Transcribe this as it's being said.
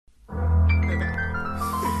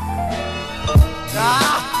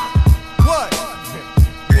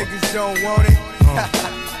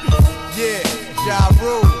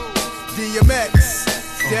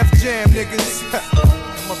jam, niggas.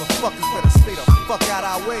 Motherfuckers better stay the fuck out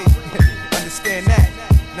our way. Understand that?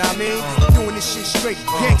 Know what I mean? Doing this shit straight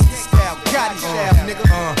gangsta style, Gotti style, nigga.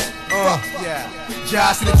 Fuck yeah.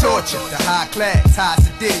 Jobs to the torture, the high class, ties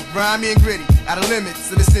to diddy, grimy and gritty, out of limits,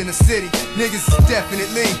 so this in the city. Niggas is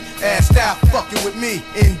definitely assed out, fucking with me.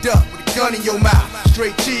 End up with a gun in your mouth,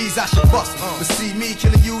 straight cheese, I should bust it. But see, me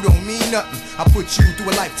killing you don't mean nothing. I put you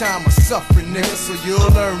through a lifetime of suffering, nigga, so you'll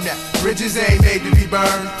learn that bridges ain't made to be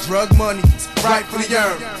burned. Drug money's rightfully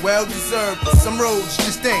earned, well deserved. Some roads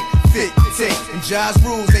just ain't fit to take, and Jai's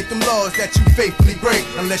rules ain't them laws that you faithfully break.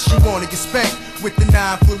 Unless you wanna get spanked with the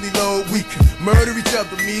 9 fully load, we can murder each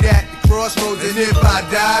other, meet at the crossroads. And if I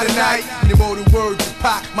die tonight, in more than words to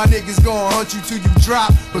pop, my niggas gon' hunt you till you drop.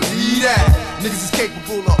 Believe that, niggas is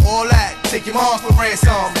capable of all that. Take him off for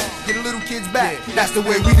ransom, get a little kids back. That's the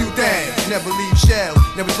way we do things. Never leave shells,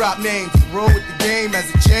 never drop names. Roll with the game as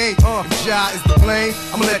it changed. If Jai is to blame,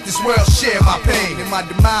 I'ma let this world share my pain. In my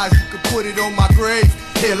demise, you could put it on my grave.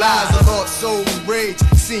 Here lies a lost soul and rage,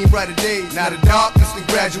 seen brighter days. Now the darkness that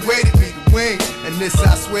graduated me to wings. And this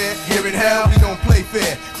I swear, here in hell we don't play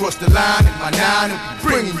fair. Cross the line in my 9 and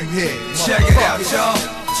bringing you here. Check it out, y'all.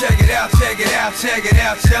 Check it out, check it out, check it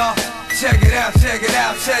out, y'all. Check it out, check it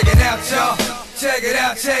out, check it out, y'all. Check it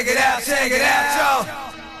out, check it out, check it out,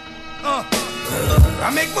 y'all.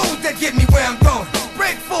 I make moves that get me where I'm going.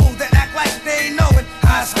 Break fools that act like they ain't knowing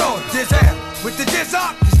how it's going. Dizz with the dizz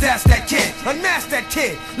up, cause that's that kid. Unmask that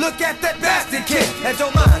kid, look at that bastard kid. And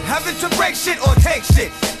don't mind having to break shit or take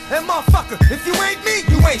shit. And motherfucker, if you ain't me,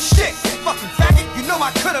 you ain't shit. Fucking faggot, you know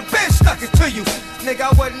I could've been stuck it to you. Nigga,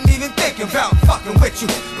 I wasn't even thinking about fucking with you.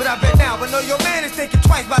 But I bet now, I know your man is thinking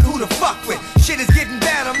twice about who to fuck with. Shit is getting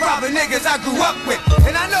bad, I'm robbing niggas I grew up with.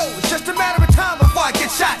 And I know it's just a matter of time before I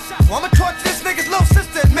get shot. So I'ma torture this nigga's little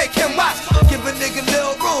sister and make him watch. Give a nigga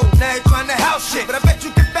little room, now you trying to house shit. But I bet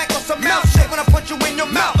you get back on some mouth shit when I put you in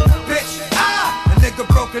your mouth, bitch. A nigga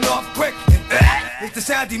broken off quick. It's the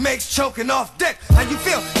sound he makes choking off dick. How you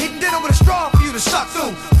feel? Eating dinner with a straw for you to suck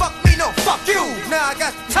through. Fuck me, no, fuck you. Now I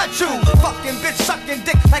got to touch you. Fucking bitch sucking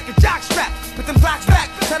dick like a jock strap. Put them blocks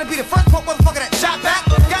back. Trying to be the first punk motherfucker that shot back.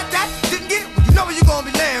 Got that? Didn't get it? Well, you know where you gonna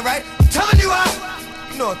be laying, right? I'm telling you how.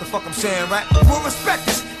 You know what the fuck I'm saying, right? We'll respect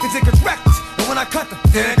this, cause it gets reckless. And when I cut the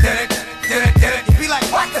did it, you be like,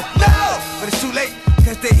 what the? No! But it's too late.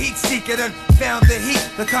 Cause the heat seeker done found the heat.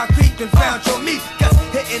 The concrete done found your meat. Guts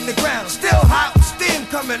hitting the ground, still hot with steam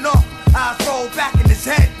coming off. Eyes roll back in his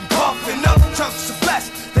head and coughing up chunks of flesh.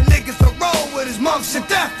 The niggas are roll with his monks to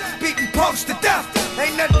death, beating punks to death.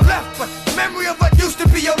 Ain't nothing left but the memory of what used to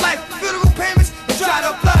be your life. Funeral payments and dried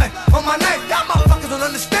up blood on my knife. Y'all motherfuckers don't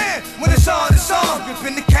understand. When it's on, it's on.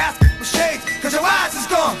 Gripping the casket with shades, cause your eyes is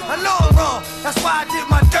gone. I know I'm wrong, that's why I did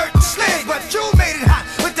my dirt and sling. But you made it hot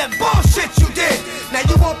with that bullshit you did. Now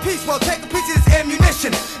you want peace, well take a piece of this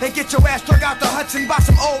ammunition and get your ass drug out the Hudson by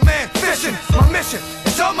some old man fishing. My mission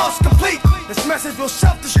is almost complete. This message will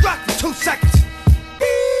self-destruct in 2 seconds.